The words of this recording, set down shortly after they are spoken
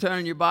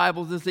Turn your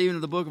Bibles this evening to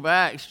the book of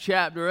Acts,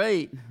 chapter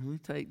 8. We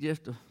take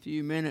just a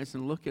few minutes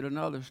and look at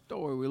another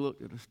story. We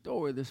looked at a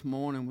story this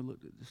morning. We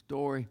looked at the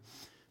story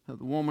of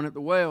the woman at the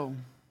well.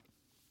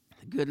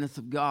 The goodness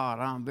of God.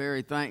 I'm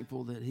very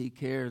thankful that He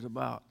cares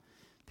about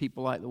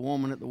people like the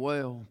woman at the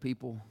well,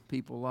 people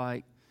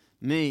like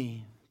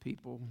me,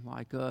 people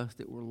like us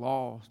that were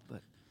lost,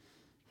 but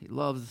He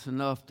loves us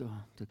enough to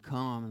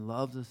come and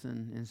loves us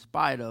in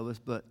spite of us.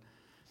 But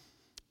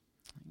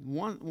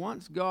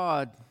once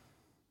God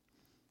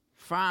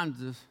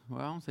finds us, well,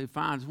 I don't say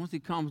finds us, once He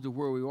comes to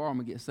where we are and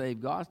we get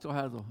saved, God still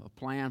has a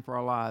plan for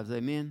our lives.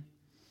 Amen?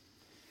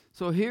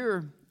 So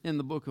here in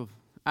the book of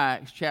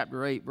Acts,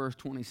 chapter 8, verse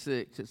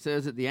 26, it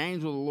says that the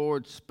angel of the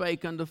Lord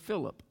spake unto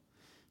Philip,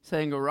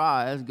 saying,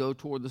 Arise, go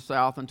toward the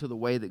south unto the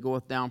way that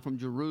goeth down from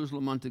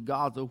Jerusalem unto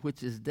Gaza,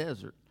 which is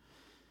desert.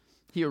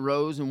 He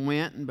arose and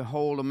went, and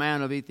behold, a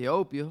man of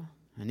Ethiopia,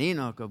 an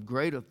eunuch of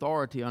great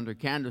authority under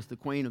Candace, the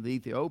queen of the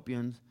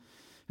Ethiopians,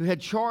 who had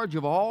charge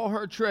of all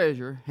her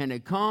treasure, and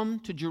had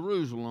come to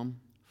Jerusalem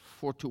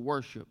for to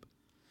worship,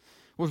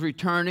 was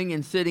returning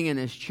and sitting in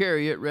his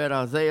chariot, read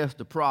Isaiah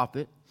the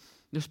prophet.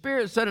 The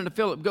Spirit said unto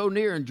Philip, Go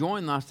near and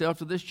join thyself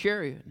to this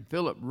chariot. And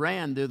Philip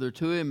ran thither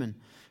to him, and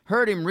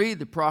heard him read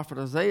the prophet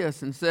Isaiah,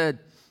 and said,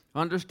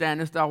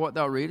 Understandest thou what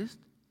thou readest?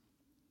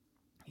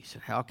 He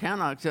said, How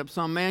can I, except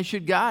some man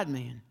should guide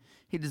me? And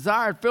he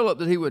desired Philip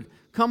that he would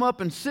come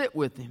up and sit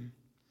with him.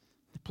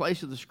 The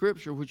place of the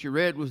scripture which he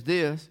read was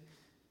this: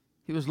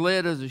 He was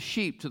led as a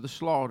sheep to the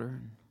slaughter,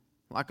 and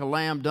like a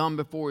lamb dumb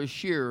before his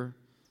shearer,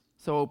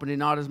 so opened he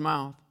not his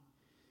mouth.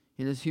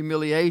 In his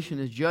humiliation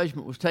his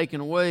judgment was taken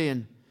away,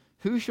 and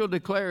who shall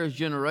declare his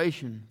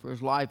generation? For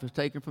his life is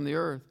taken from the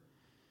earth.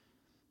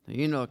 The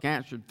eunuch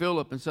answered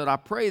Philip and said, I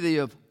pray thee,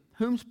 of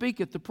whom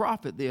speaketh the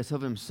prophet this,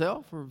 of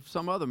himself or of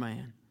some other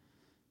man?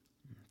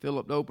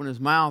 Philip opened his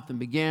mouth and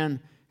began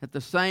at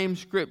the same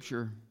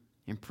scripture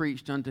and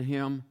preached unto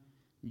him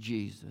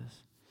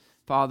Jesus.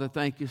 Father,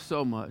 thank you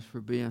so much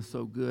for being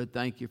so good.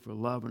 Thank you for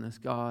loving us,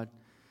 God.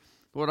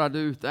 Lord, I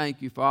do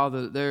thank you,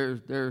 Father,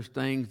 that there's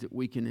things that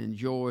we can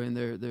enjoy, and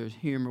there's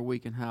humor, we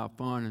can have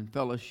fun and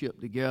fellowship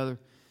together.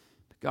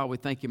 But God, we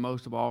thank you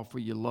most of all for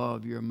your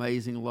love, your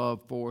amazing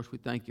love for us. We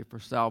thank you for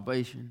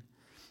salvation.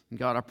 And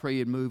God, I pray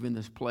you'd move in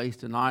this place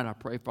tonight. I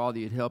pray, Father,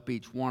 you'd help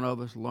each one of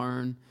us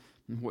learn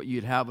what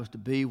you'd have us to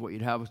be, what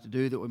you'd have us to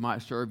do, that we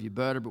might serve you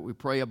better. But we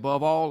pray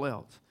above all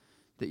else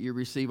that you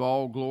receive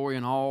all glory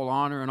and all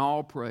honor and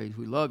all praise.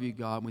 We love you,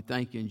 God, and we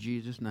thank you in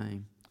Jesus'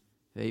 name.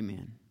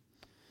 Amen.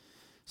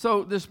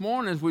 So this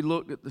morning, as we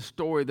looked at the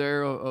story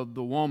there of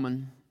the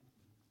woman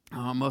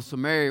of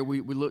Samaria,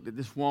 we looked at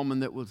this woman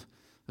that was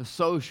a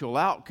social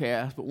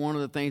outcast. But one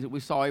of the things that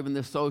we saw, even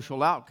this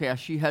social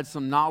outcast, she had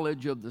some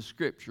knowledge of the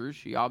Scriptures.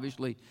 She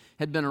obviously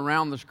had been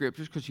around the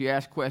Scriptures because she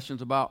asked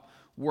questions about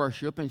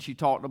worship, and she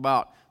talked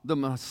about the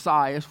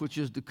Messiah, which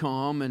is to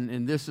come,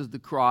 and this is the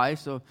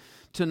Christ. So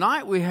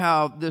tonight we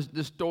have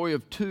this story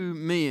of two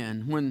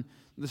men. When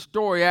the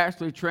story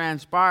actually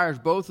transpires,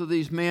 both of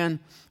these men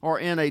are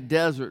in a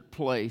desert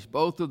place.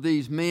 Both of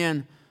these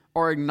men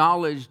are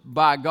acknowledged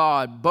by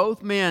God.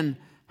 Both men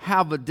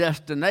have a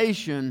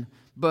destination,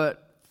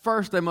 but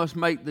first they must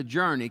make the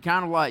journey.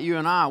 Kind of like you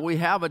and I, we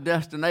have a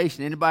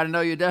destination. Anybody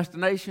know your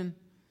destination?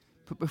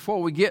 But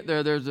before we get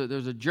there, there's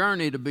a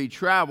journey to be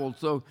traveled.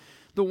 So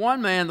the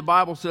one man, the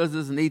Bible says,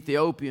 is an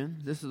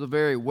Ethiopian. This is a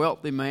very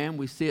wealthy man.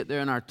 We see it there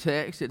in our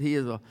text that he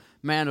is a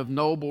man of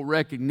noble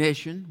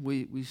recognition.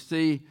 We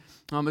see,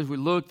 as we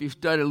look, if you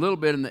study a little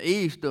bit in the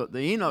East, the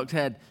eunuchs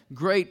had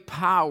great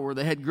power.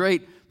 They had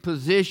great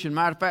position.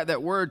 Matter of fact,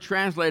 that word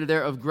translated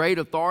there of great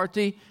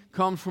authority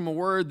comes from a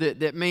word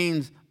that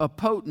means a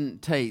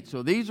potentate.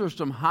 So these are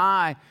some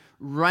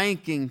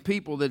high-ranking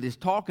people that he's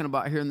talking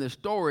about here in this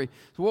story.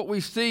 So what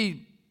we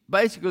see,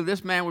 basically,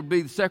 this man would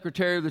be the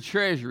Secretary of the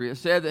Treasury. It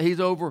said that he's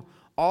over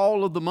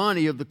all of the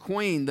money of the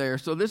queen there.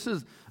 So this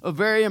is a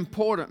very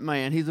important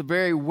man. He's a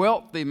very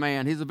wealthy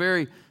man. He's a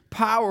very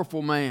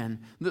powerful man.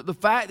 The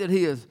fact that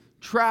he has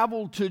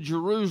traveled to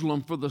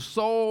Jerusalem for the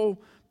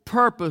sole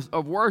purpose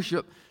of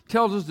worship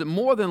tells us that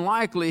more than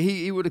likely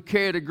he would have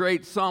carried a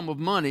great sum of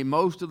money.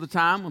 Most of the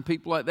time when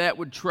people like that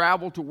would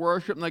travel to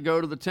worship and they go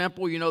to the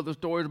temple, you know the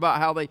stories about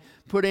how they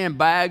put in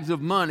bags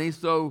of money.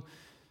 So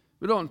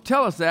we don't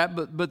tell us that,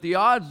 but the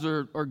odds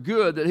are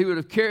good that he would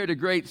have carried a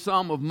great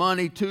sum of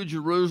money to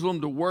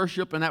Jerusalem to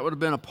worship, and that would have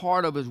been a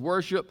part of his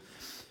worship.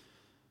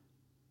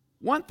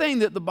 One thing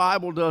that the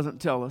Bible doesn't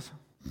tell us,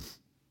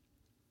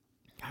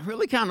 I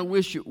really kind of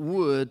wish it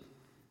would,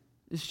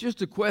 it's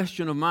just a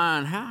question of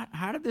mine.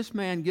 How did this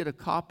man get a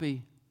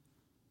copy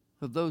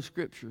of those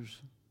scriptures?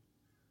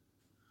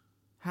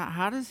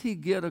 How does he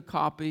get a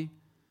copy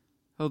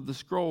of the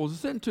scrolls?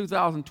 It's in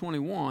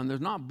 2021.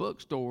 There's not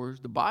bookstores.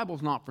 The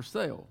Bible's not for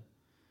sale.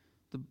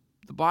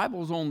 The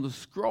Bible's on the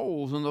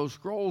scrolls, and those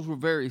scrolls were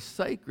very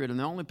sacred, and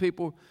the only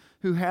people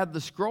who had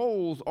the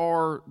scrolls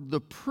are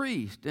the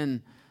priest.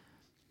 And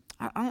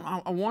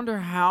I wonder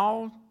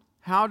how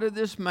did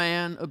this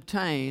man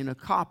obtain a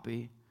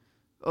copy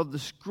of the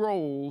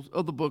scrolls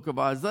of the book of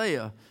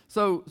Isaiah?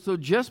 So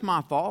just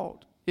my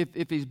thought,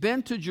 if he's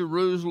been to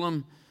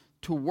Jerusalem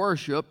to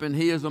worship, and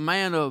he is a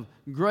man of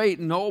great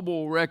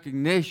noble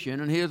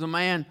recognition, and he is a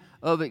man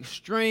of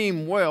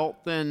extreme wealth,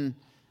 then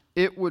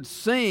it would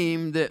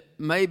seem that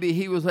maybe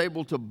he was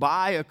able to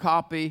buy a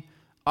copy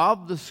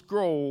of the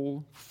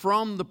scroll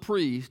from the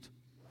priest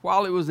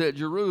while he was at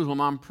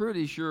Jerusalem. I'm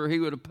pretty sure he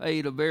would have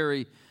paid a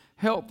very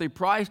healthy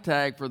price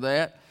tag for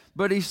that.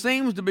 But he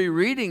seems to be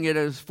reading it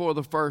as for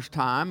the first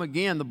time.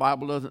 Again, the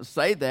Bible doesn't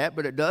say that,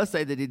 but it does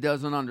say that he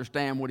doesn't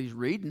understand what he's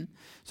reading.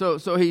 So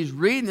he's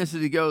reading this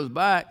as he goes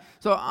back.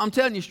 So I'm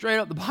telling you straight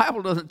up, the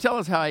Bible doesn't tell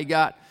us how he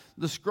got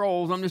the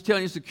scrolls. I'm just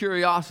telling you it's a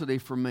curiosity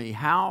for me.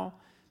 How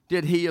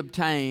did he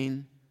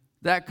obtain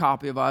that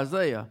copy of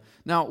Isaiah?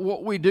 Now,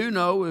 what we do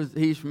know is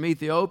he's from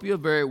Ethiopia,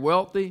 very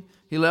wealthy.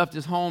 He left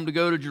his home to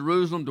go to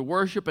Jerusalem to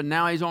worship, and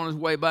now he's on his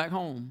way back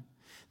home.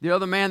 The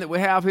other man that we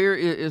have here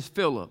is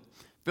Philip.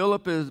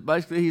 Philip is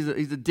basically, he's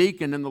a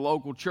deacon in the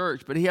local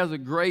church, but he has a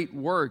great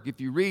work.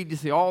 If you read, you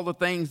see all the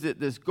things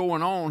that's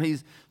going on.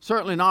 He's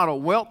certainly not a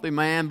wealthy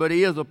man, but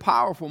he is a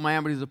powerful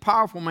man. But he's a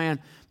powerful man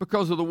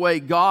because of the way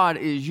God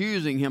is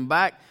using him.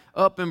 Back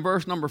up in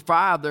verse number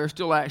 5, there's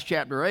still Acts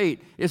chapter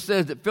 8. It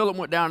says that Philip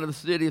went down to the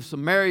city of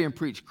Samaria and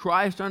preached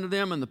Christ unto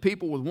them, and the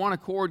people with one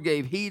accord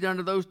gave heed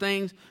unto those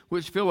things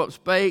which Philip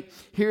spake,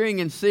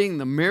 hearing and seeing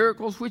the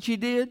miracles which he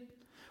did.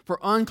 For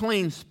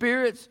unclean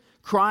spirits,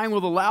 crying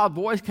with a loud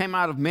voice, came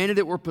out of many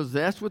that were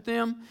possessed with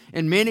them,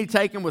 and many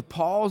taken with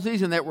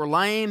palsies and that were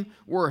lame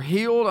were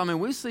healed. I mean,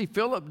 we see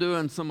Philip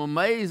doing some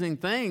amazing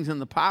things in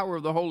the power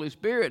of the Holy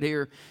Spirit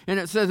here, and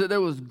it says that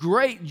there was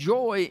great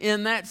joy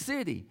in that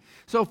city.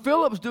 So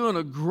Philip's doing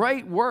a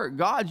great work.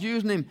 God's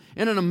using him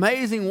in an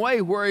amazing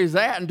way where he's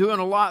at and doing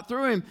a lot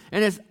through him.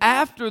 And it's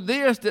after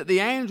this that the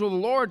angel of the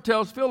Lord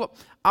tells Philip,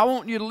 I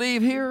want you to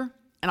leave here,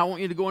 and I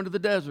want you to go into the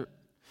desert.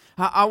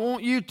 I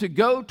want you to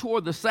go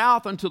toward the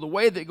south unto the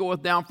way that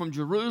goeth down from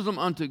Jerusalem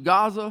unto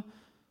Gaza,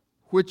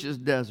 which is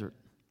desert.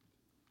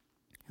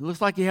 It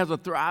looks like he has a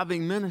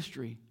thriving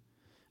ministry.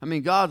 I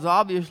mean, God's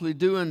obviously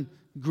doing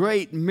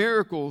great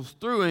miracles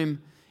through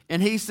him,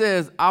 and he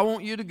says, I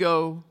want you to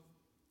go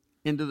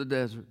into the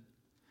desert.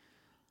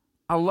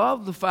 I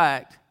love the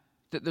fact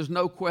that there's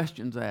no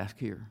questions asked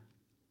here.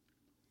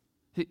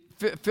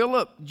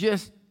 Philip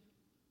just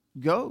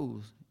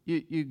goes.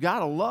 You got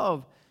to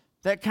love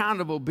that kind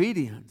of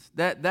obedience,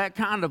 that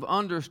kind of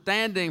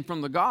understanding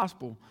from the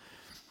gospel.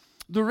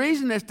 The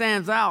reason that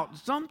stands out,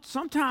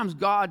 sometimes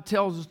God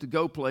tells us to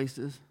go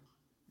places,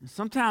 and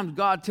sometimes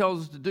God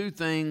tells us to do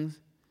things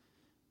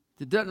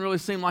that doesn't really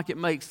seem like it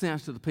makes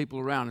sense to the people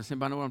around us.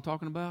 Anybody know what I'm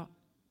talking about?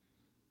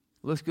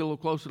 Let's get a little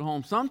closer to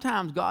home.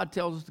 Sometimes God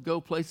tells us to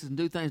go places and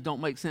do things that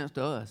don't make sense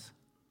to us.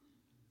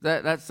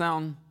 That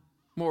sounds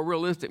more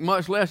realistic,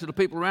 much less to the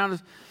people around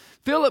us.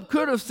 Philip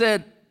could have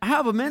said, I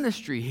have a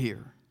ministry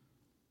here.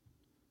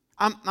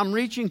 I'm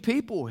reaching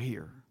people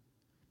here.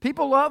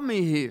 People love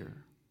me here.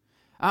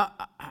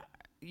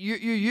 You're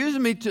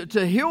using me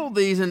to heal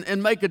these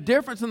and make a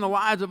difference in the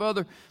lives of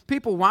other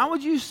people. Why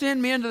would you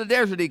send me into the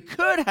desert? He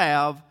could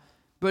have,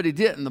 but he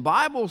didn't. The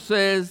Bible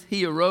says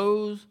he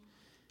arose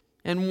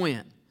and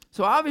went.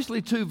 So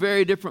obviously two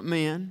very different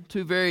men,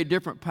 two very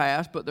different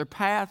paths, but their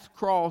paths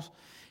cross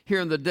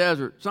here in the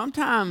desert.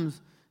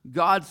 Sometimes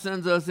God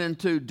sends us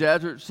into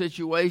desert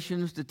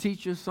situations to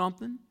teach us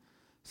something.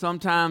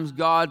 Sometimes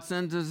God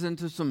sends us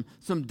into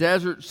some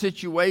desert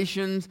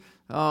situations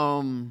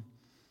to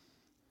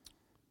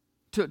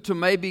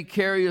maybe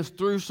carry us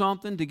through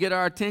something, to get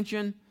our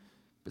attention.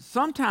 But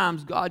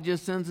sometimes God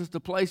just sends us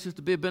to places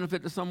to be a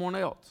benefit to someone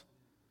else.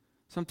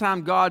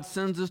 Sometimes God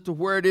sends us to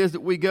where it is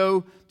that we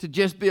go to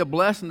just be a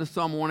blessing to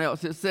someone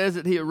else. It says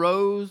that he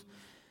arose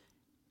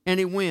and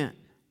he went.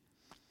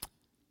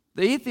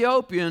 The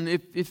Ethiopian,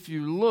 if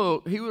you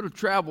look, he would have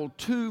traveled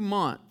 2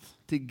 months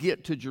to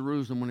get to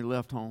Jerusalem when he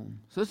left home.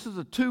 So this is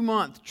a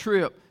 2-month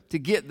trip to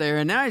get there,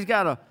 and now he's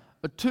got a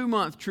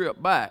 2-month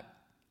trip back.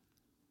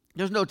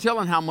 There's no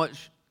telling how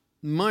much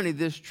money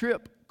this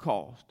trip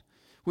cost,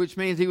 which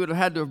means he would have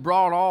had to have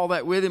brought all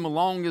that with him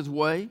along his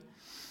way.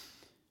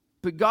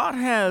 But God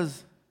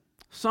has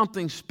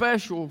something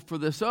special for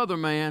this other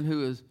man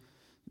who is,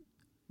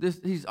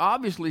 he's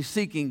obviously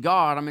seeking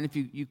God. I mean, if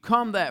you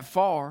come that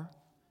far,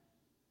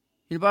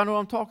 anybody know what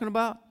I'm talking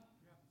about?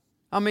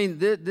 I mean,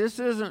 this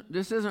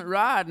isn't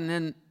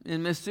riding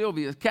in Miss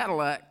Sylvia's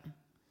Cadillac.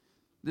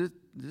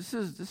 This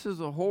is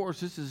a horse.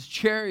 This is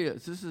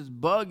chariots. This is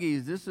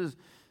buggies. This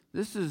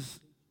is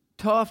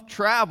tough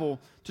travel,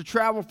 to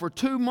travel for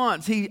 2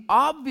 months. He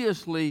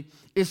obviously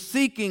is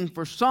seeking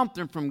for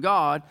something from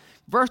God.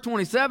 Verse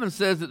 27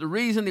 says that the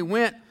reason he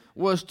went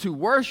was to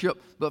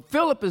worship, but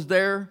Philip is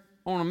there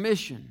on a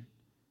mission.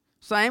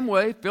 Same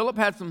way, Philip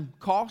had some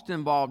cost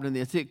involved in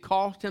this. It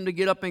cost him to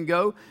get up and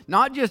go.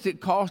 Not just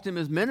it cost him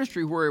his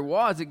ministry where he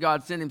was, that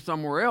God sent him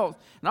somewhere else.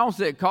 And I don't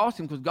say it cost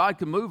him because God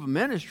could move a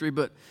ministry,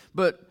 but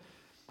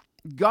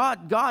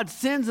God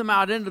sends him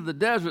out into the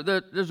desert.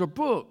 There's a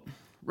book.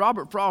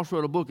 Robert Frost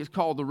wrote a book. It's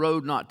called The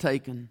Road Not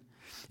Taken.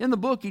 In the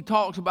book, he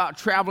talks about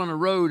traveling a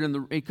road,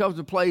 and he comes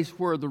to a place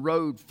where the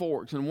road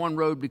forks, and one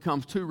road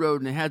becomes two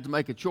roads, and he had to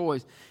make a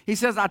choice. He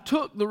says, I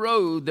took the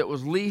road that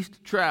was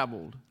least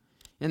traveled,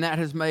 and that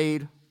has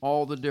made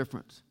all the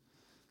difference.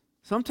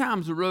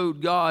 Sometimes the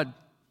road God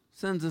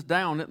sends us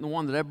down isn't the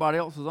one that everybody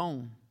else is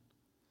on.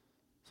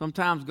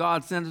 Sometimes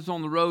God sends us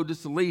on the road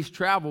that's the least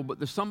traveled, but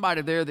there's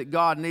somebody there that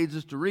God needs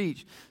us to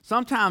reach.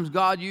 Sometimes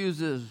God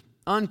uses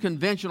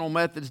unconventional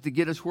methods to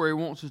get us where he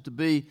wants us to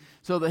be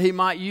so that he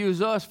might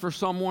use us for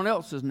someone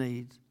else's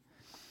needs.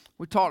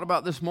 We talked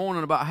about this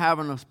morning about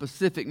having a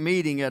specific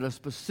meeting at a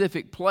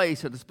specific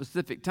place at a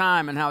specific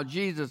time, and how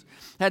Jesus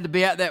had to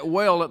be at that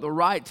well at the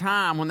right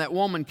time when that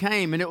woman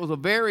came, and it was a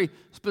very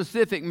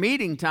specific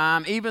meeting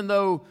time, even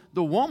though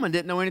the woman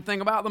didn't know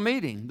anything about the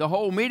meeting. The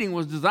whole meeting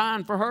was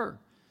designed for her.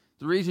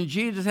 The reason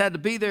Jesus had to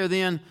be there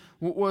then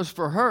was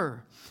for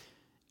her.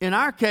 In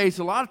our case,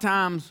 a lot of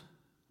times,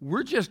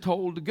 we're just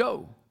told to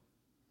go.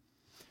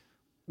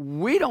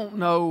 We don't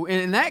know.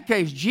 In that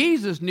case,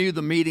 Jesus knew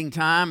the meeting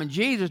time and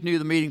Jesus knew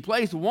the meeting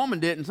place. The woman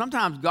didn't.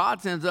 Sometimes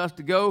God sends us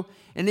to go,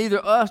 and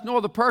neither us nor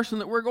the person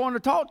that we're going to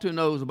talk to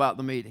knows about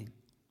the meeting.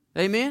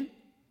 Amen?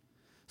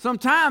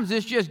 Sometimes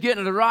it's just getting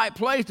to the right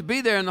place to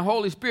be there, and the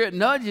Holy Spirit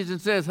nudges and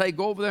says, hey,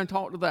 go over there and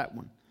talk to that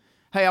one.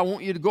 Hey, I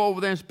want you to go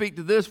over there and speak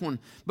to this one.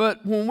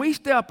 But when we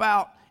step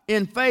out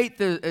in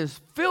faith, as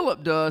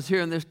Philip does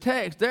here in this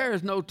text, there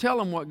is no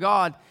telling what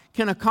God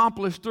can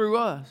accomplish through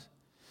us.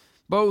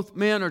 Both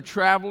men are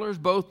travelers.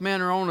 Both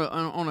men are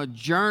on a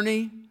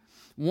journey.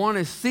 One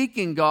is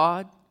seeking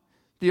God.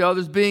 The other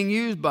is being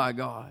used by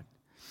God.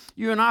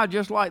 You and I are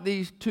just like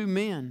these two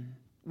men.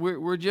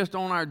 We're just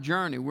on our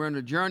journey. We're in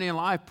a journey in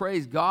life.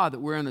 Praise God that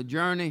we're in a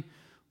journey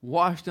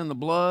washed in the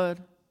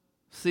blood,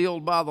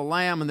 sealed by the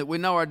Lamb, and that we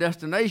know our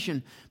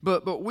destination.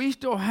 But we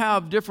still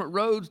have different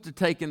roads to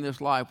take in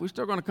this life. We're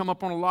still going to come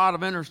up on a lot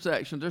of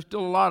intersections. There's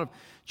still a lot of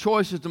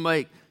choices to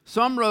make.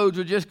 Some roads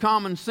are just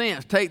common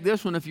sense. Take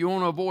this one if you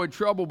want to avoid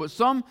trouble. But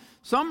some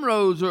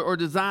roads are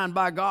designed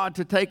by God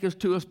to take us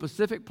to a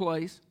specific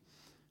place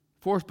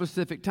for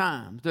specific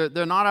times.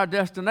 They're not our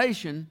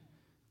destination.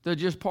 They're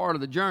just part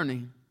of the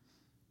journey.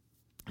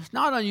 It's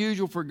not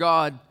unusual for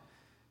God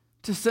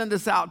to send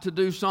us out to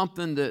do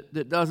something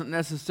that doesn't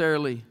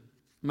necessarily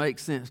make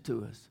sense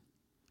to us.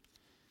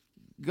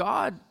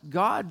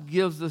 God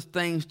gives us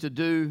things to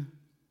do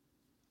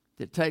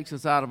that takes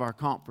us out of our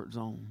comfort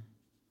zone.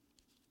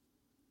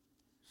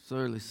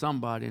 Certainly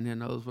somebody in here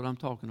knows what I'm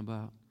talking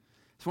about.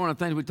 It's one of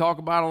the things we talk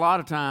about a lot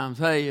of times.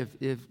 Hey,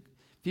 if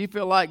you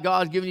feel like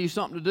God's giving you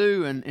something to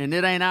do and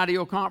it ain't out of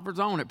your comfort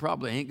zone, it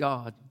probably ain't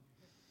God.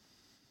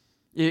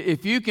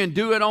 If you can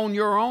do it on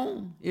your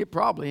own, it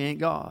probably ain't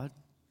God.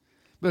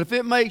 But if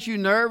it makes you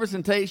nervous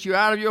and takes you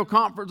out of your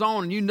comfort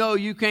zone and you know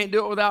you can't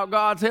do it without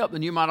God's help,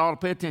 then you might ought to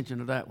pay attention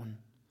to that one.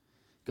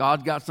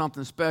 God's got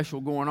something special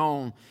going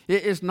on.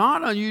 It's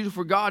not unusual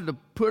for God to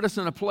put us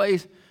in a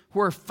place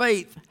where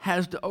faith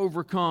has to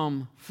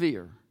overcome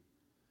fear,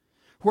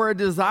 where a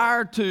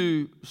desire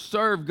to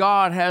serve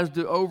God has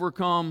to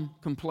overcome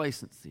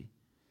complacency.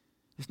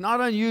 It's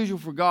not unusual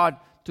for God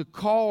to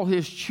call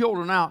his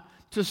children out,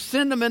 to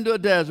send them into a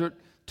desert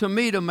to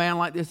meet a man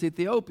like this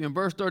Ethiopian.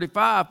 Verse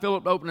 35,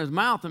 Philip opened his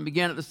mouth and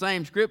began at the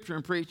same scripture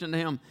and preached unto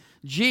him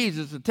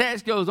Jesus. The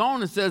text goes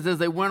on and says, as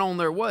they went on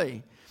their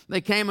way,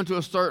 they came into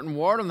a certain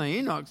water, and the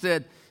eunuch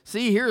said,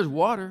 see, here's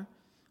water.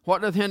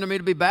 What doth hinder me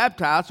to be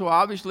baptized? So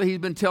obviously he's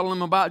been telling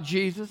him about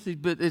Jesus.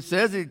 It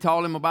says that he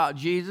told him about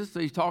Jesus. So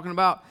he's talking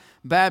about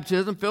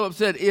baptism. Philip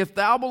said, if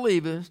thou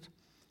believest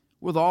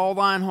with all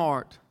thine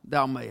heart,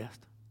 thou mayest.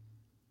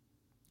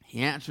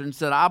 He answered and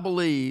said, I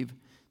believe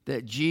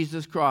that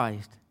Jesus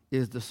Christ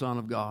is the Son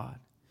of God.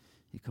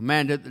 He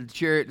commanded the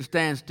chariot to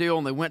stand still,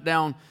 and they went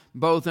down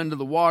both into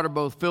the water,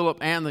 both Philip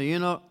and the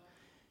eunuch,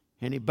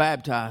 and he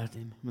baptized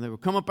him. When they were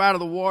come up out of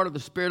the water, the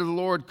Spirit of the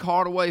Lord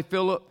caught away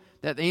Philip,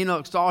 that the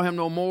eunuch saw him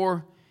no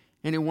more,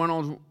 and he went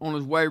on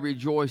his way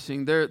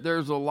rejoicing.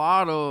 There's a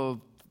lot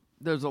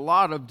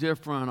of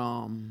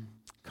different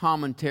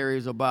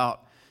commentaries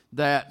about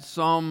that.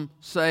 Some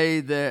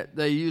say that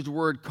they use the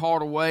word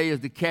caught away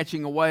as the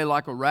catching away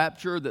like a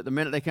rapture, that the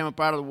minute they came up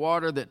out of the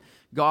water, that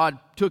God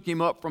took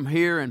him up from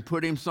here and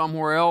put him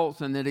somewhere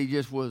else, and that he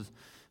just was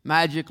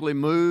magically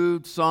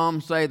moved.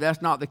 Some say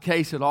that's not the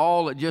case at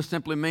all. It just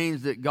simply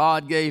means that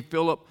God gave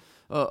Philip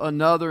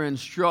another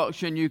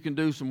instruction. You can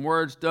do some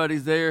word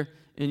studies there,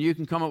 and you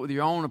can come up with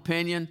your own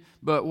opinion.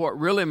 But what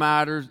really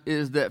matters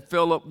is that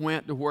Philip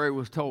went to where he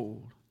was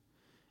told.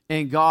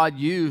 And God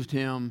used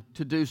him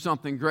to do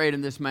something great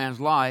in this man's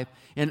life.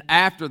 And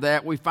after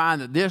that, we find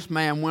that this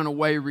man went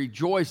away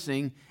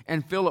rejoicing,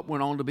 and Philip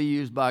went on to be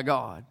used by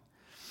God.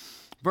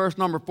 Verse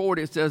number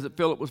 40, it says that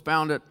Philip was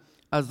found at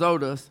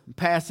Azotus.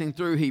 Passing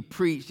through, he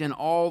preached in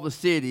all the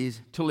cities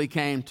till he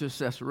came to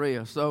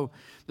Caesarea. So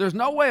there's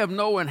no way of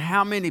knowing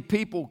how many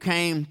people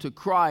came to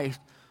Christ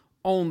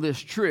on this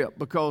trip,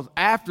 because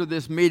after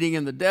this meeting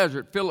in the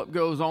desert, Philip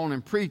goes on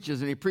and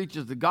preaches, and he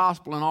preaches the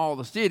gospel in all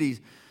the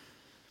cities.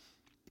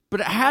 But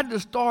it had to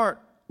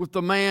start with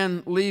the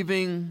man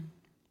leaving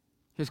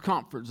his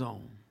comfort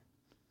zone.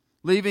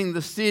 leaving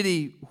the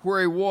city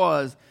where he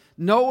was,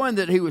 knowing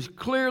that he was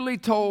clearly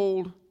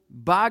told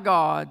by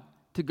God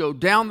to go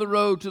down the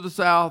road to the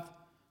south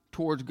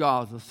towards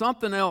Gaza.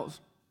 Something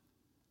else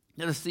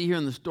that I see here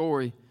in the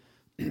story,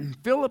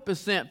 Philip is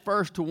sent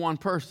first to one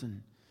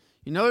person.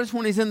 You notice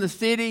when he's in the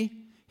city,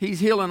 he's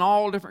healing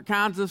all different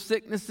kinds of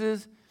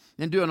sicknesses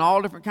and doing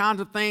all different kinds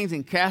of things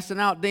and casting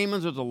out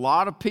demons. There's a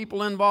lot of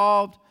people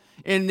involved.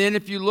 And then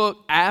if you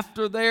look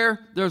after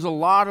there's a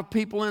lot of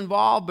people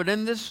involved. But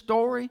in this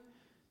story,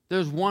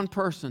 there's one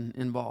person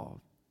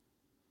involved.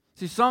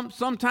 See,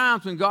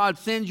 sometimes when God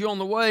sends you on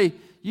the way,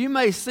 you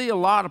may see a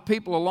lot of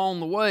people along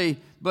the way,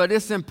 but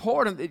it's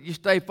important that you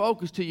stay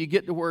focused till you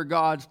get to where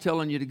God's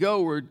telling you to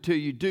go or till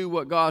you do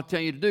what God's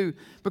telling you to do,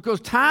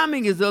 because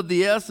timing is of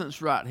the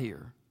essence right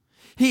here.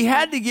 He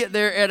had to get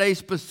there at a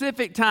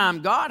specific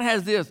time. God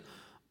has this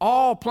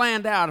all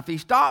planned out. If he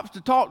stops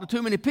to talk to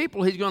too many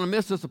people, he's going to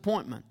miss this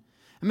appointment.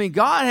 I mean,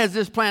 God has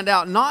this planned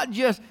out, not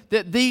just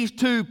that these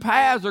two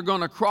paths are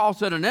going to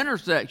cross at an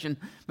intersection,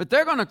 but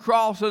they're going to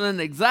cross at an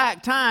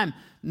exact time,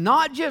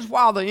 not just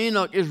while the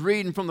Enoch is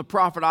reading from the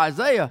prophet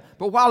Isaiah,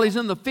 but while he's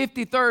in the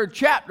 53rd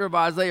chapter of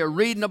Isaiah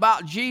reading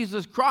about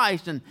Jesus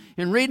Christ and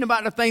reading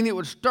about the thing that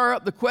would stir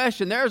up the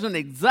question. There's an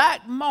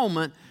exact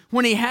moment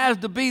when he has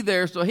to be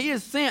there, so he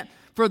is sent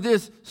for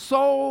this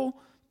sole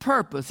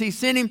purpose. He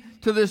sent him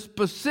to this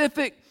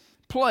specific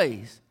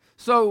place.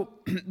 So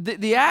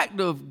the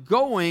act of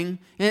going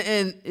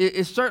and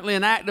is certainly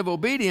an act of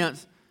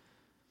obedience,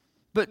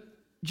 but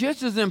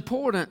just as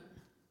important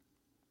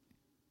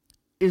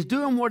is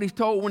doing what he's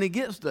told when he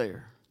gets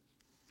there.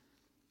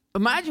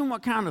 Imagine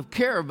what kind of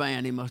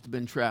caravan he must have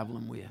been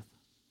traveling with.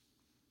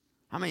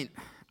 I mean,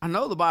 I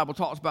know the Bible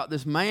talks about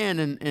this man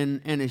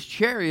and his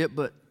chariot,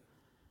 but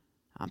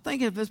I'm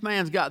thinking if this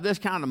man's got this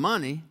kind of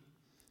money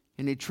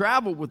and he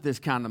traveled with this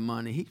kind of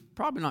money, he's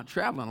probably not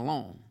traveling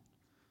alone.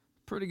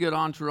 Pretty good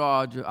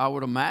entourage. I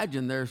would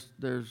imagine there's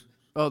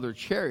other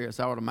chariots.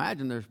 I would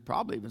imagine there's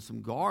probably even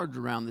some guards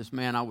around this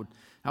man.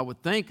 I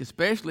would think,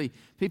 especially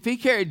if he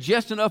carried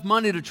just enough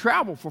money to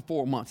travel for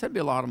 4 months. That'd be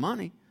a lot of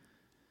money.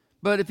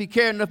 But if he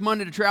carried enough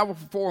money to travel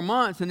for 4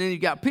 months, and then you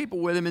got people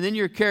with him, and then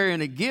you're carrying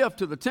a gift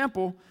to the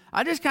temple,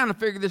 I just kind of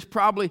figured this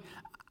probably.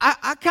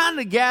 I kind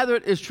of gather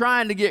it as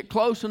trying to get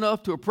close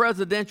enough to a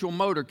presidential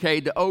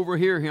motorcade to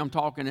overhear him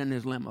talking in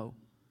his limo.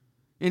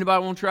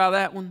 Anybody want to try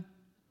that one?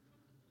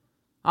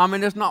 I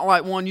mean, it's not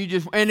like one you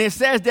just, and it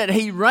says that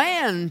he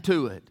ran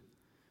to it.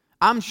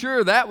 I'm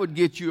sure that would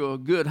get you a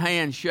good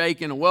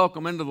handshake and a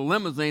welcome into the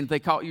limousine if they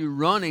caught you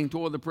running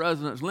toward the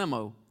president's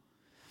limo.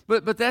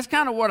 But that's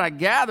kind of what I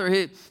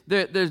gather.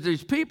 There's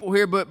these people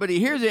here, but he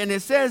hears it, and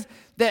it says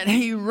that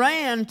he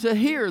ran to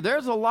hear.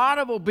 There's a lot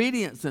of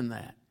obedience in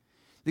that.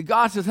 That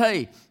God says,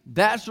 hey,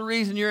 that's the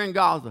reason you're in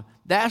Gaza.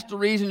 That's the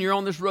reason you're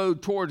on this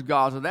road towards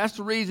Gaza. That's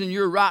the reason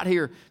you're right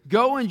here.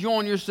 Go and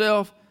join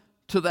yourself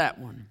to that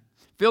one.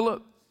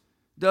 Philip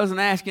doesn't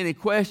ask any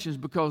questions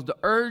because the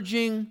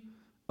urging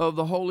of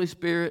the Holy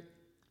Spirit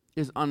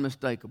is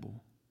unmistakable.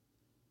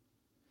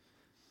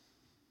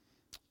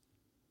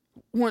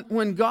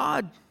 When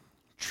God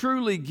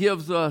truly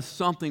gives us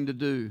something to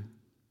do,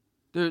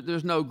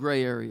 there's no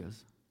gray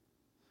areas.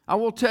 I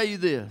will tell you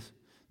this.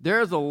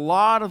 There's a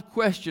lot of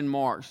question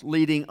marks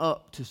leading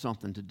up to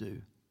something to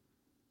do.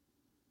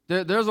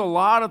 There's a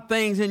lot of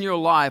things in your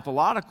life, a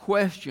lot of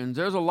questions.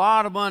 There's a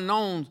lot of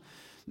unknowns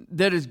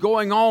that is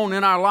going on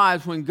in our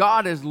lives when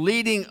God is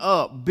leading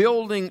up,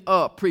 building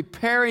up,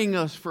 preparing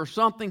us for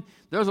something.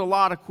 There's a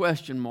lot of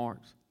question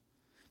marks.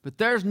 But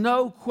there's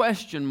no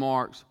question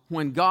marks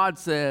when God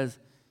says,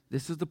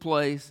 this is the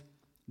place,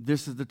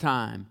 this is the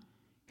time.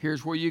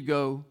 Here's where you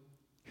go,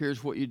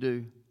 here's what you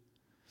do.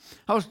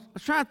 I was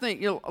trying to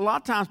think, a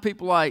lot of times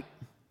people like,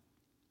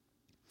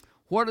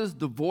 what does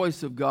the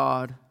voice of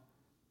God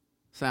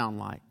sound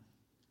like?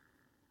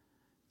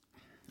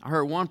 I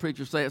heard one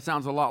preacher say it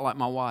sounds a lot like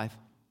my wife,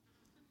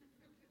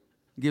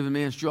 giving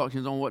me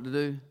instructions on what to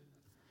do.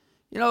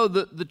 You know,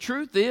 the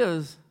truth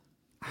is,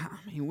 I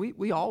mean,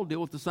 we all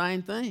deal with the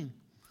same thing.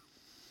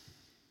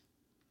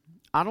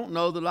 I don't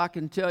know that I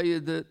can tell you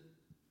that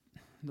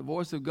the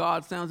voice of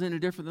God sounds any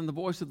different than the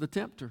voice of the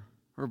tempter,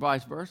 or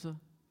vice versa.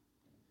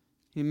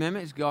 He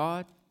mimics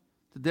God.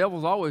 The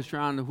devil's always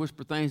trying to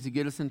whisper things to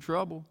get us in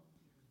trouble.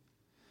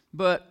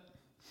 But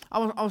I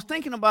was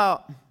thinking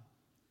about,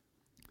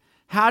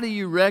 how do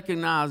you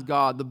recognize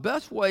God? The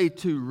best way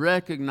to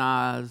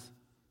recognize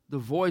the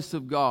voice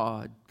of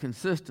God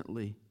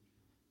consistently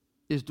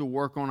is to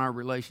work on our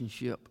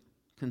relationship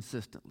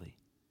consistently.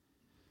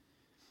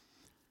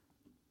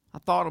 I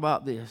thought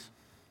about this.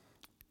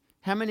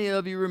 How many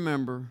of you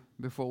remember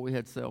before we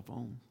had cell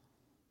phones?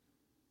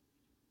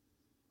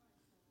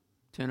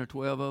 10 or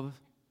 12 of us?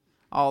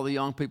 All the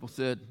young people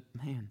said,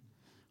 man,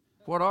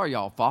 what are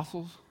y'all,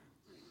 fossils?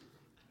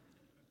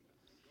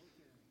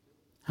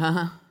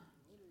 Huh?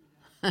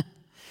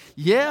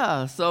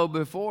 Yeah, so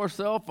before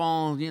cell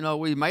phones,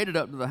 we made it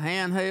up to the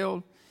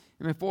handheld.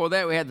 And before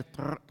that, we had the...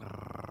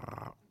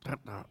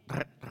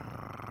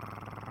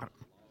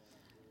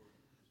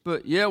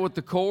 But yeah, with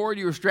the cord,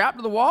 you were strapped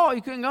to the wall.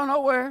 You couldn't go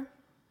nowhere.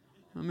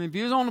 I mean, if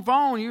you was on the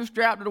phone, you were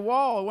strapped to the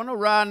wall. There wasn't no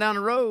riding down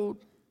the road.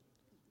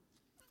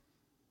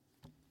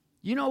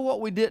 You know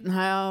what we didn't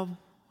have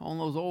on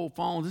those old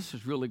phones? This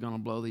is really going to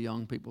blow the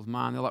young people's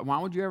mind. They're like, why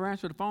would you ever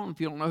answer the phone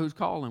if you don't know who's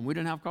calling? We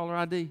didn't have caller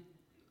ID.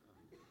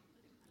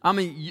 I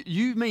mean,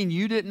 you mean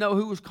you didn't know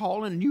who was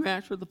calling and you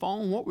answered the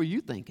phone? What were you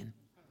thinking?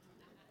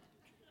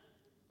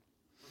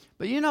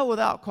 But you know,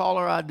 without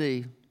caller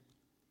ID,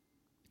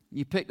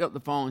 you picked up the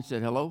phone and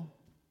said, hello.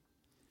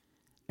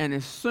 And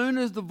as soon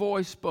as the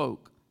voice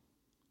spoke,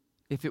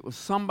 if it was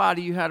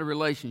somebody you had a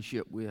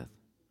relationship with,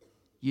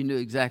 you knew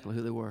exactly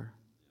who they were.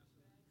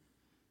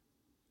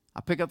 I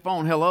pick up the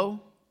phone,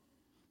 hello.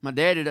 My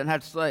daddy doesn't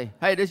have to say,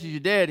 hey, this is your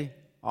daddy.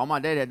 All my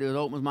daddy had to do is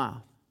open his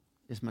mouth.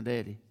 It's my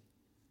daddy.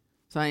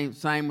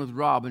 Same with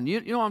Robin.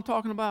 You know what I'm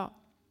talking about?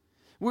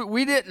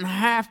 We didn't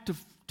have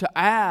to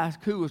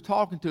ask who was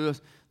talking to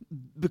us.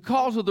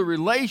 Because of the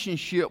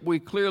relationship, we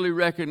clearly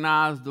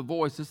recognize the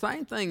voice. The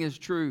same thing is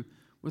true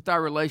with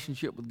our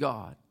relationship with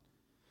God.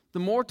 The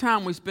more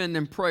time we spend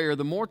in prayer,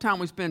 the more time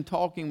we spend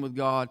talking with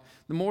God,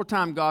 the more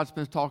time God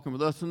spends talking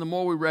with us, and the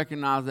more we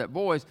recognize that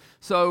voice.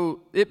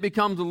 So it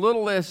becomes a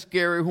little less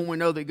scary when we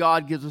know that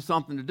God gives us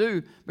something to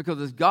do,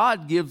 because as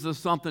God gives us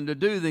something to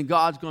do, then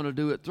God's going to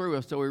do it through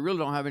us. So we really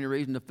don't have any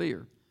reason to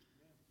fear.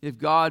 If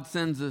God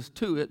sends us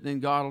to it, then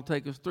God will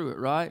take us through it,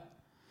 right?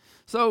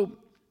 So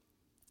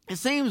it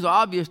seems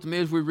obvious to me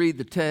as we read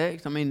the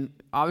text. I mean,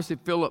 obviously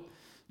Philip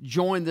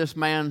joined this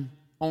man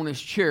on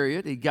his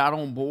chariot. He got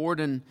on board,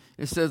 and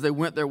it says they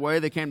went their way.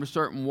 They came to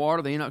certain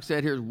water. The eunuch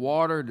said, here's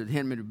water. Did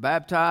him to be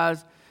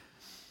baptized?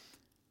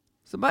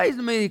 It's amazing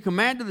to me. He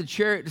commanded the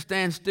chariot to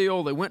stand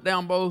still. They went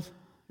down both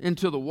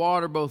into the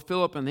water, both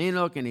Philip and the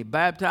eunuch, and he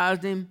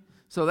baptized him.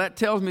 So that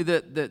tells me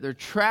that they're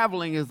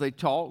traveling as they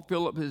talk.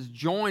 Philip has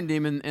joined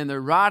him, and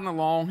they're riding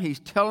along. He's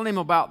telling him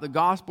about the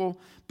gospel,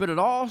 but it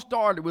all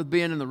started with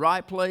being in the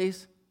right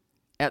place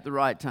at the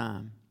right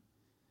time.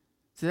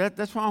 See,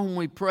 that's why when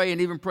we pray and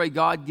even pray,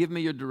 God, give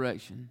me your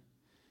direction.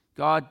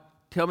 God,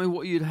 tell me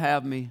what you'd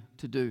have me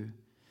to do.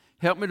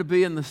 Help me to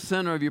be in the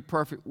center of your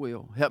perfect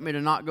will. Help me to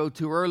not go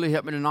too early.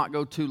 Help me to not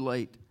go too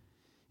late.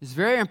 It's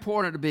very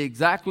important to be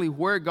exactly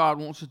where God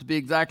wants us to be,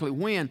 exactly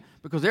when,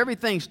 because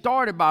everything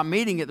started by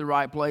meeting at the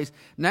right place.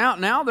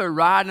 Now they're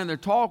riding and they're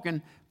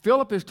talking.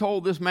 Philip has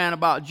told this man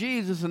about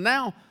Jesus, and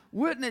now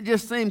wouldn't it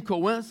just seem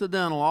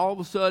coincidental all of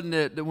a sudden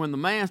that when the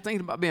man's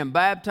thinking about being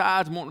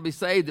baptized and wanting to be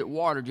saved, that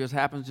water just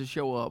happens to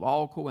show up?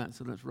 All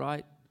coincidence,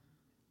 right?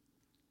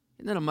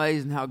 Isn't it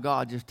amazing how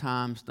God just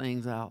times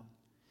things out?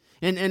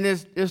 And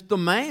it's the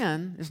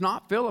man, it's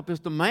not Philip,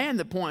 it's the man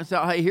that points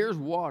out, hey, here's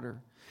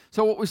water.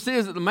 So what we see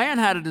is that the man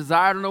had a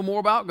desire to know more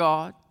about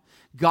God.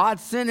 God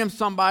sent him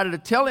somebody to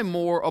tell him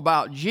more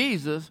about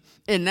Jesus,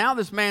 and now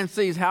this man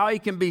sees how he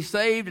can be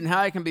saved and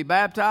how he can be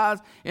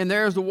baptized, and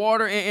there's the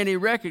water, and he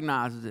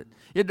recognizes it.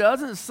 It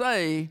doesn't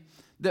say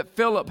that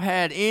Philip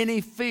had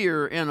any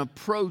fear in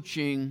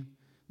approaching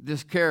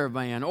this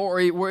caravan,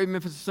 or even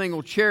if it's a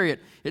single chariot.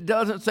 It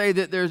doesn't say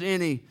that there's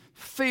any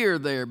fear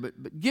there,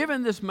 but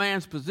given this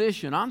man's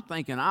position, I'm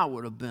thinking I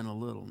would have been a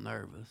little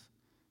nervous.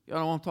 You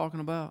know what I'm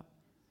talking about?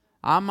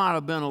 I might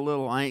have been a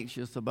little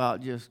anxious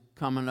about just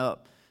coming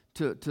up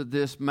to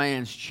this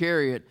man's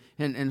chariot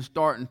and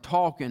starting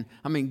talking.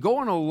 I mean,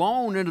 going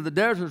alone into the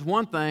desert is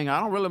one thing. I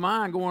don't really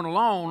mind going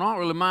alone. I don't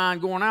really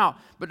mind going out.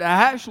 But to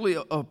actually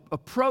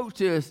approach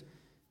this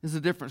is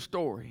a different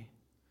story.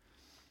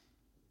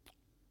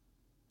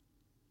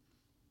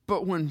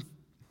 But when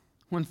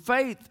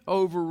faith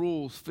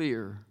overrules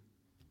fear,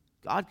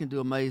 God can do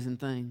amazing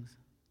things.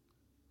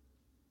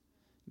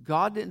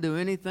 God didn't do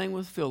anything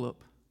with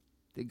Philip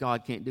that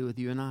God can't do with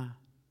you and I.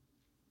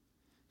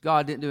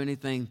 God didn't do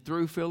anything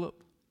through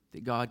Philip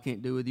that God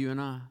can't do with you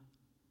and I.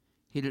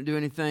 He didn't do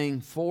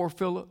anything for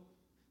Philip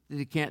that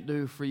he can't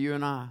do for you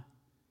and I.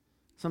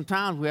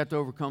 Sometimes we have to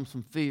overcome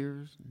some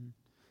fears and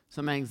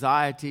some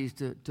anxieties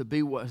to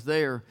be what's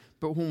there.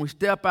 But when we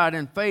step out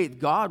in faith,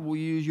 God will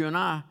use you and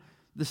I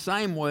the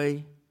same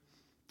way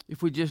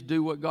if we just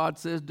do what God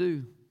says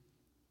do.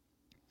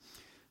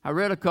 I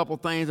read a couple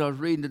things I was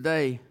reading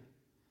today.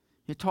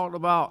 It talked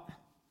about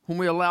when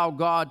we allow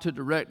God to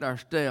direct our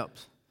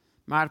steps.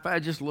 Matter of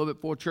fact, just a little bit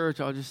before church,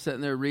 I was just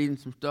sitting there reading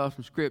some stuff,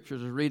 some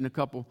scriptures. I was reading a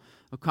couple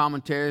of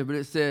commentaries, but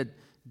it said,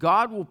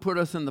 God will put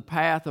us in the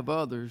path of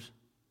others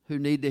who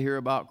need to hear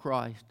about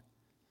Christ.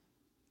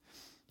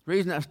 The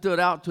reason that stood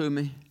out to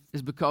me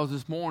is because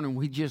this morning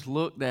we just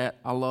looked at,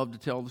 I love to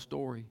tell the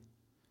story.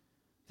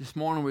 This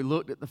morning we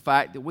looked at the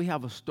fact that we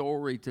have a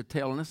story to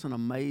tell, and it's an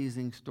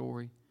amazing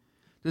story.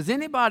 Does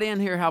anybody in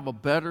here have a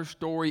better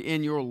story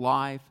in your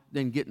life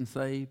than getting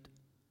saved?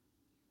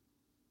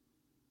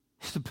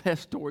 It's the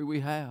best story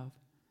we have.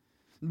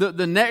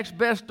 The next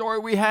best story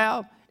we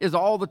have is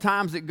all the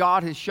times that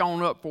God has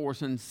shown up for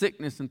us in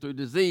sickness and through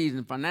disease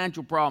and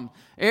financial problems.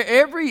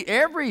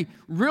 Every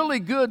really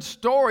good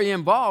story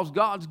involves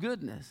God's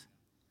goodness.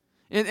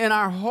 And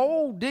our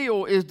whole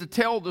deal is to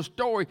tell the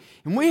story.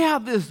 And we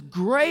have this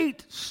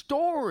great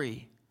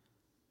story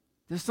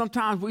that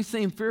sometimes we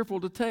seem fearful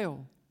to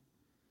tell.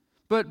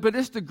 But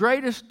it's the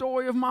greatest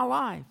story of my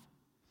life.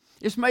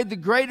 It's made the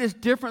greatest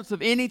difference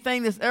of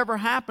anything that's ever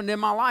happened in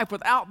my life.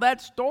 Without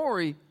that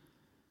story,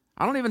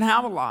 I don't even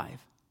have a life.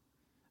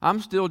 I'm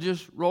still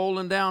just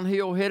rolling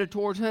downhill, headed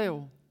towards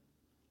hell.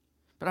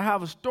 But I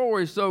have a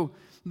story. So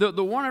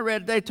the one I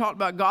read today talked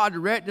about God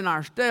directing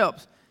our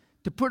steps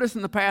to put us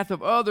in the path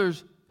of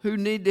others who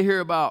need to hear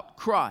about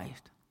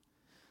Christ.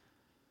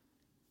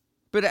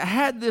 But it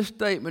had this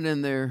statement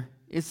in there.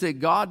 It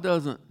said God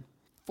doesn't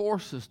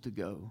force us to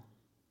go.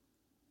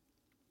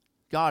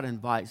 God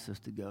invites us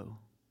to go.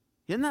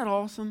 Isn't that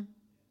awesome?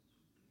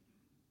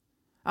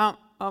 I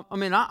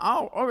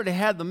already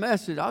had the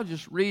message. I was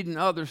just reading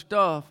other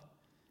stuff.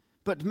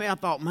 But to me, I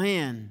thought,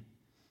 man,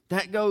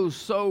 that goes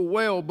so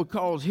well,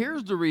 because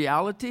here's the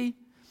reality.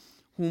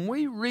 When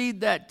we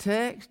read that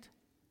text,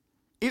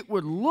 it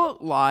would look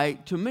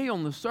like, to me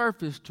on the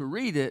surface, to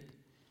read it,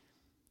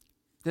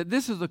 that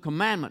this is a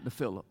commandment to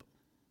Philip.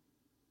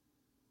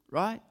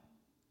 Right?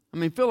 I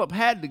mean, Philip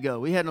had to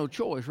go. He had no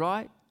choice,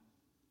 right?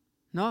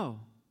 No.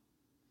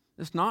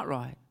 That's not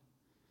right.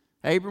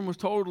 Abram was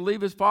told to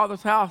leave his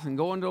father's house and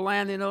go into a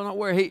land he don't know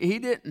where. He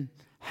didn't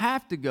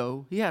have to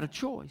go. He had a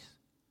choice.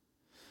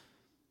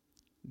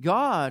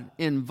 God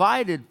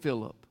invited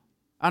Philip.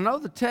 I know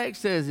the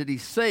text says that he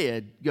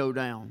said, go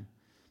down.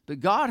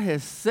 But God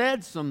has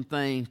said some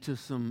things to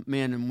some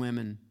men and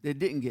women that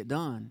didn't get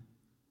done.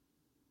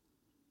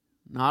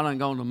 Now, I done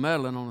gone to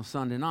meddling on a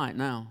Sunday night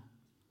now.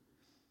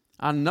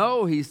 I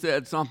know he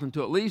said something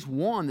to at least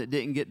one that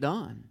didn't get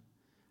done.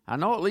 I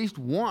know at least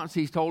once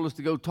he's told us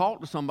to go talk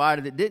to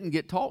somebody that didn't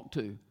get talked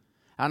to.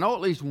 I know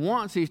at least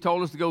once he's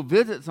told us to go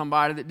visit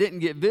somebody that didn't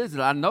get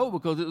visited. I know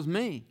because it was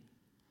me.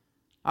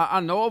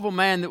 I know of a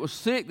man that was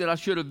sick that I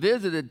should have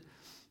visited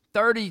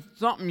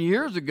 30-something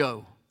years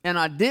ago, and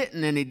I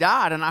didn't, and he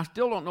died, and I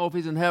still don't know if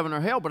he's in heaven or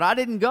hell, but I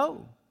didn't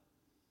go.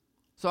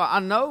 So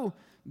I know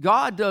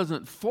God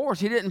doesn't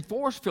force. He didn't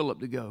force Philip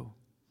to go.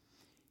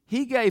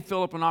 He gave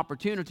Philip an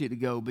opportunity to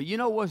go. But you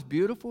know what's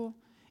beautiful?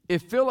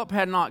 If Philip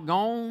had not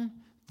gone,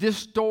 this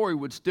story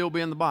would still be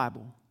in the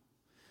Bible.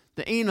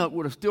 The Enoch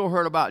would have still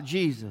heard about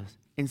Jesus,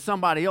 and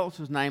somebody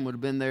else's name would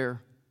have been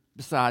there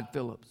beside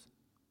Philip's.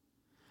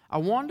 I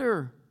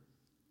wonder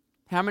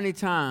how many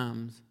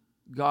times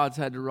God's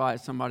had to write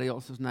somebody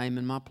else's name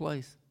in my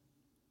place.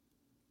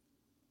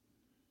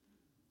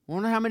 I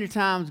wonder how many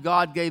times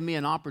God gave me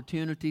an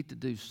opportunity to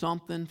do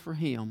something for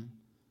Him,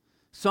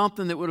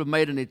 something that would have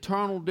made an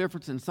eternal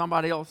difference in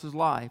somebody else's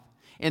life.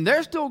 And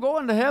they're still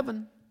going to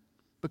heaven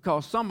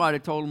because somebody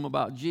told them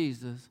about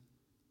Jesus,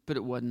 but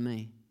it wasn't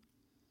me.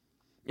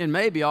 And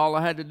maybe all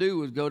I had to do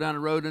was go down the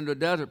road into a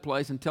desert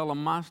place and tell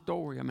them my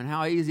story. I mean,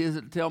 how easy is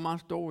it to tell my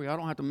story? I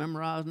don't have to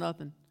memorize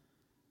nothing.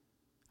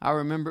 I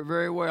remember it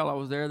very well. I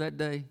was there that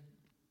day.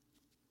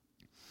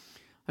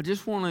 I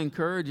just want to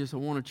encourage us. I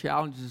want to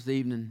challenge us this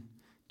evening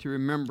to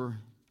remember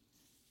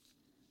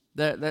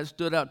that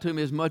stood out to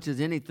me as much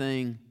as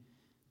anything,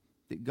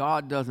 that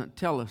God doesn't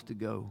tell us to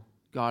go.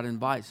 God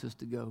invites us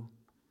to go.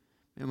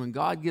 And when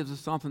God gives us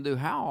something to do,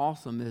 how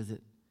awesome is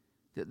it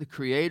that the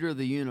Creator of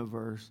the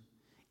universe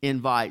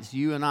invites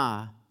you and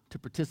I to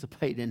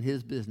participate in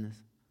His business?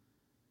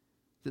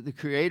 That the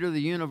Creator of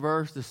the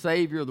universe, the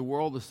Savior of the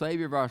world, the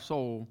Savior of our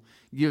soul,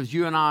 gives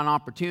you and I an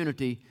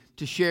opportunity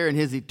to share in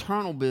His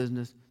eternal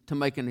business, to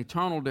make an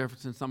eternal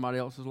difference in somebody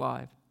else's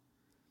life.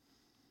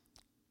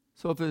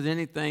 So if there's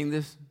anything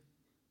this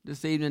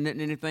evening,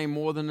 isn't anything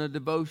more than a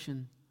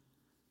devotion,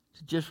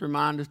 to just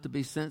remind us to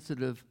be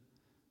sensitive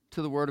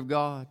to the Word of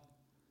God,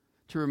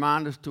 to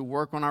remind us to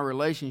work on our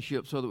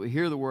relationship so that we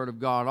hear the Word of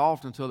God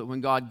often, so that when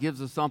God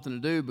gives us something to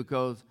do,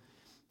 because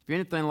if you're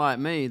anything like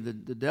me, the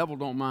devil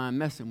don't mind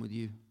messing with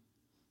you.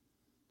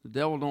 The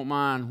devil don't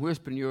mind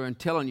whispering you and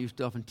telling you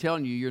stuff and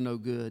telling you you're no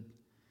good,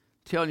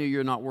 telling you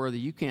you're not worthy.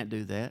 You can't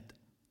do that.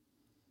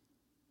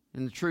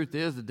 And the truth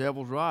is, the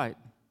devil's right.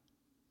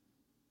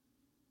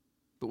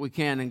 But we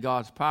can in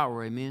God's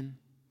power, amen?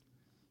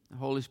 The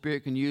Holy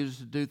Spirit can use us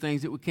to do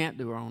things that we can't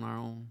do on our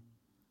own.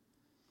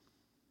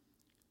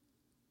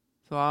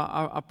 So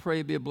I pray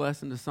it'd be a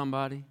blessing to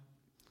somebody.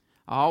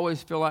 I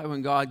always feel like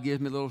when God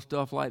gives me little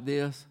stuff like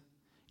this,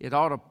 it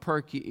ought to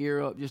perk your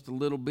ear up just a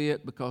little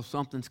bit because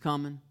something's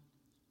coming.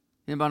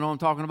 Anybody know what I'm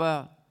talking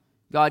about?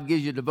 God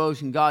gives you a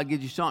devotion. God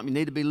gives you something. You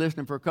need to be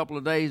listening for a couple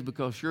of days,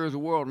 because sure as the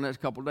world, in the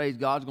next couple of days,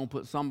 God's going to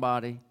put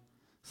somebody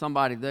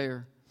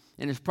there.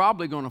 And it's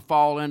probably going to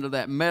fall into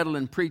that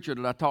meddling preacher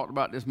that I talked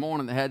about this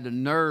morning that had the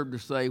nerve to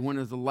say, when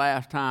is the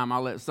last time I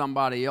let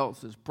somebody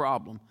else's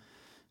problem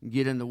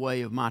get in the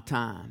way of my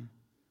time?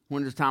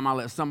 When is the time I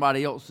let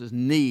somebody else's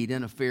need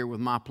interfere with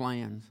my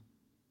plans?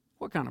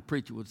 What kind of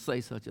preacher would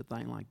say such a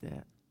thing like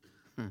that?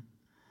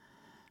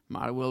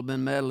 Might have well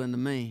been meddling to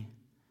me.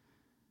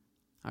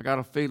 I got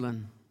a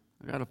feeling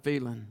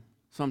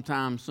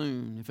sometime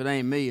soon, if it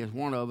ain't me, it's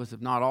one of us,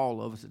 if not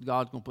all of us, that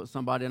God's going to put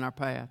somebody in our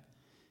path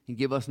and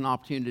give us an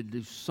opportunity to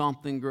do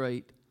something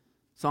great,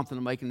 something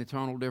to make an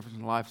eternal difference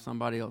in the life of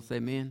somebody else.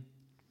 Amen?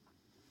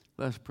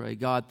 Let's pray.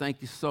 God,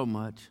 thank you so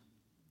much.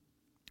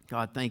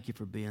 God, thank you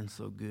for being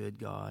so good,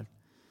 God.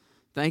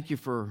 Thank you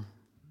for,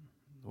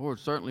 Lord,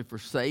 certainly for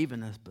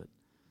saving us, but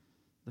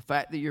The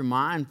fact that you're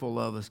mindful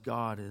of us,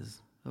 God,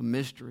 is a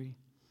mystery.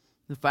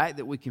 The fact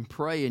that we can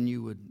pray and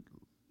you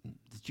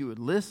would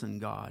listen,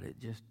 God,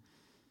 it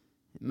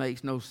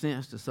makes no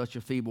sense to such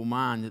a feeble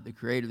mind that the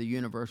creator of the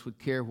universe would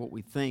care what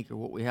we think or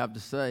what we have to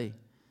say.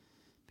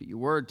 But your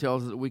word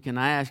tells us that we can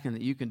ask and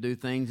that you can do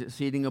things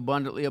exceeding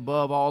abundantly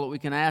above all that we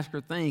can ask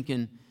or think,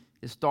 and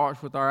it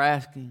starts with our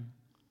asking.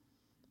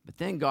 But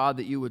then, God,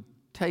 that you would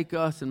take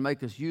us and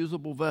make us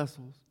usable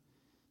vessels.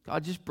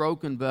 God, just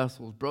broken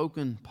vessels,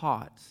 broken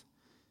pots,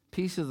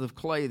 pieces of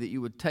clay, that you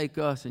would take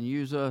us and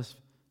use us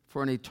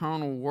for an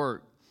eternal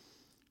work,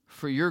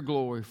 for your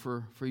glory,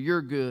 for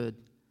your good.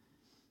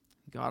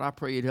 God, I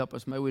pray you'd help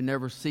us. May we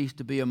never cease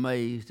to be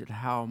amazed at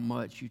how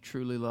much you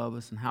truly love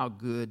us and how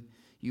good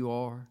you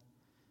are.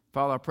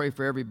 Father, I pray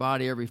for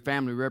everybody, every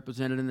family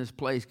represented in this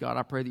place. God,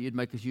 I pray that you'd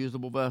make us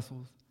usable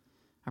vessels.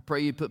 I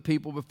pray you'd put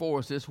people before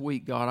us this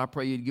week, God. I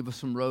pray you'd give us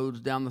some roads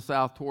down the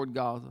south toward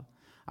Gaza.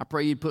 I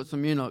pray you'd put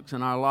some eunuchs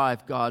in our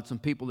life, God, some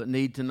people that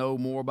need to know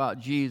more about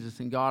Jesus.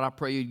 And God, I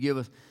pray you'd give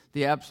us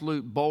the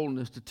absolute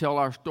boldness to tell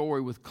our story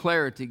with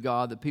clarity,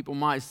 God, that people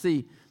might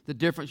see the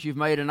difference you've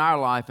made in our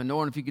life, and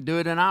knowing if you could do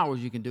it in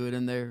ours, you can do it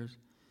in theirs.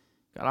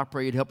 God, I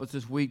pray you'd help us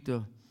this week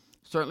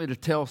certainly to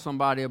tell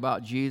somebody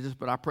about Jesus,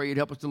 but I pray you'd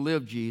help us to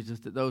live Jesus,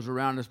 that those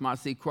around us might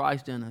see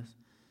Christ in us.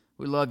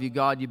 We love you,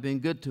 God. You've been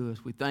good to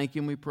us. We thank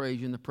you and we praise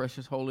you in the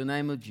precious holy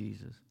name of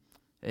Jesus.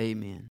 Amen.